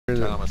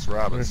Thomas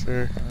Robinson.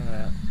 Right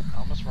there.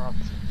 Thomas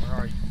Robinson, where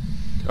are you?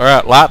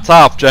 Alright, lights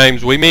off,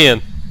 James. We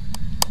men.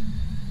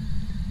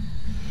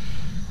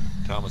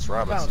 Thomas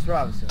Robinson. Thomas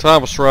Robinson.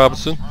 Thomas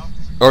Robinson.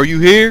 Are you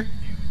here?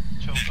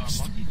 You choked on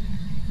monkey dick.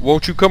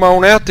 Won't you come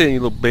on out then, you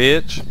little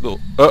bitch?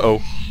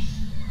 Uh-oh.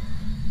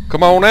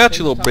 Come on out,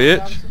 you little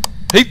bitch.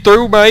 He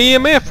threw my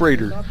EMF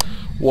reader.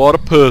 What a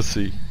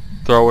pussy.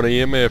 Throwing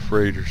EMF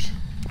readers.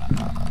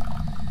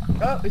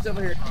 Oh, he's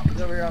over here.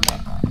 He's over here on me.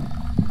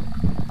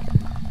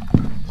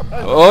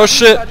 Oh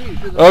shit.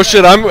 Oh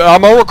shit, I'm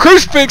on a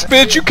crucifix,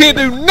 bitch. You can't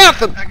do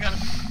nothing. I got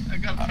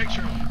a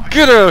picture of him.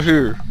 Get out of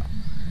here.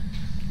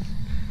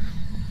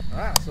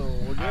 Alright, so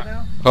we're good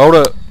now? Hold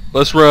up.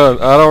 Let's run.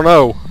 I don't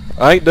know.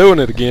 I ain't doing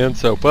it again,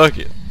 so fuck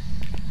it.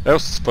 That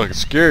was fucking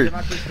scary.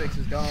 My crucifix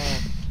is gone.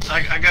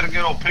 I got a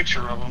good old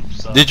picture of him.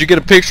 So. Did you get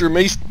a picture of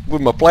me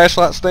with my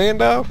flashlight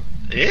stand off?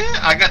 Yeah,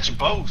 I got you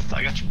both.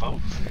 I got you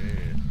both.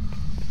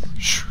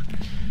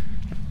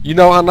 You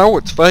know, I know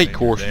it's fake,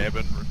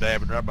 Horsman.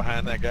 Dabbing right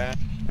behind that guy.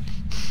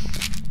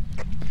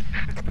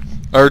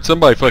 I heard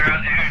somebody fucking... They're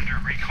out there and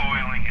they're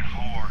recoiling in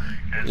horror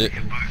as they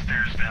can move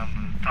stairs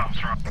down the top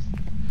rock.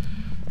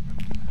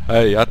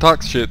 Hey, I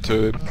talked shit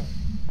to him.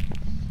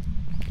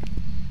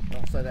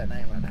 Don't say that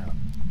name right now.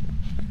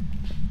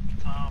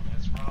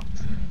 Thomas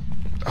Robinson.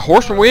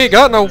 Horseman, we ain't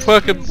got no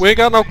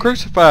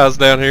crucifix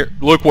down here.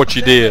 Look what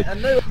you did.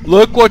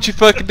 Look what you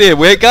fucking did.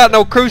 We ain't got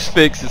no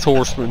crucifixes,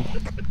 Horseman.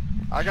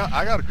 I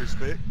got a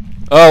crucifix.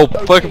 Oh,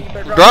 fucking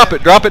drop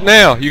it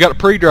now. You got to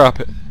pre-drop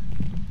it.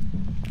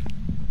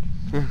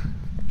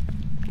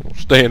 We'll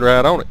stand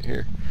right on it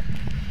here.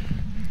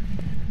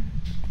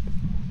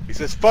 He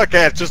says, "Fuck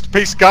that! It's just a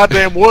piece of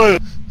goddamn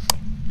wood."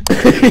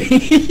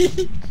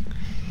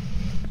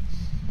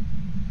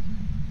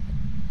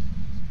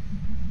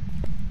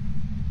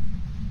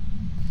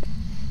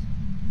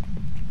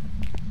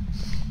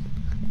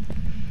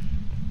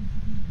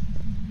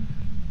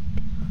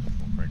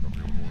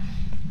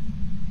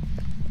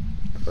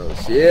 Oh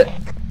shit.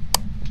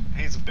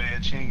 He's a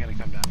bitch. He ain't gonna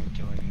come down and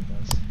kill any of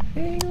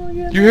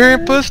us. You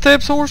hearing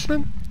footsteps,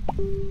 Horseman?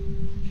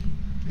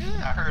 Yeah,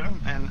 I heard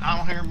him, and I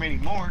don't hear him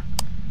anymore.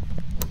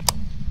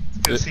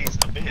 Because he's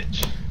a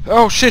bitch.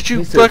 Oh shit, you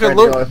He's still fucking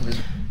trying to go off of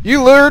his-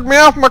 You lured me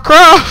off my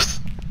cross!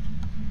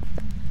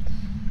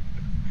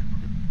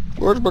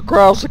 Where's my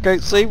cross? I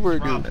can't see where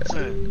it is.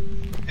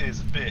 Robinson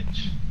is a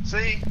bitch.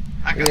 See?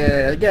 I got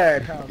Yeah,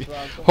 Thomas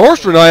Robinson.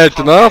 Horseman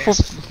acting awful.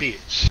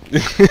 Bitch.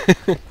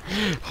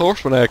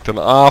 Horseman acting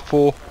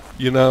awful,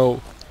 you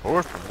know.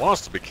 Horsman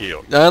wants to be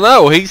killed. I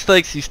know, he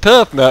thinks he's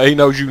tough now. He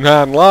knows you can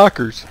hide in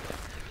lockers.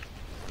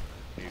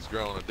 He's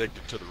grown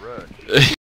addicted to the rug.